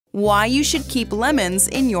Why you should keep lemons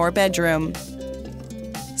in your bedroom.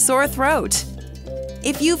 Sore throat.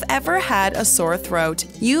 If you've ever had a sore throat,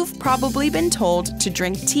 you've probably been told to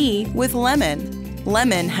drink tea with lemon.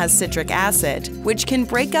 Lemon has citric acid, which can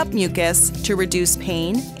break up mucus to reduce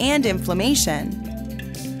pain and inflammation.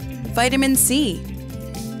 Vitamin C.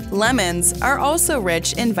 Lemons are also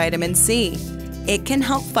rich in vitamin C. It can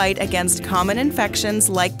help fight against common infections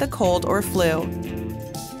like the cold or flu.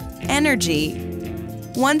 Energy.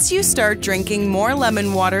 Once you start drinking more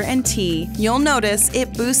lemon water and tea, you'll notice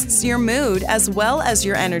it boosts your mood as well as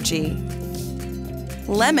your energy.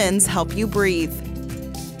 Lemons help you breathe.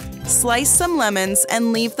 Slice some lemons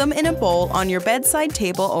and leave them in a bowl on your bedside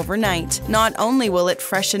table overnight. Not only will it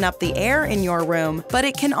freshen up the air in your room, but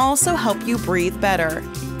it can also help you breathe better.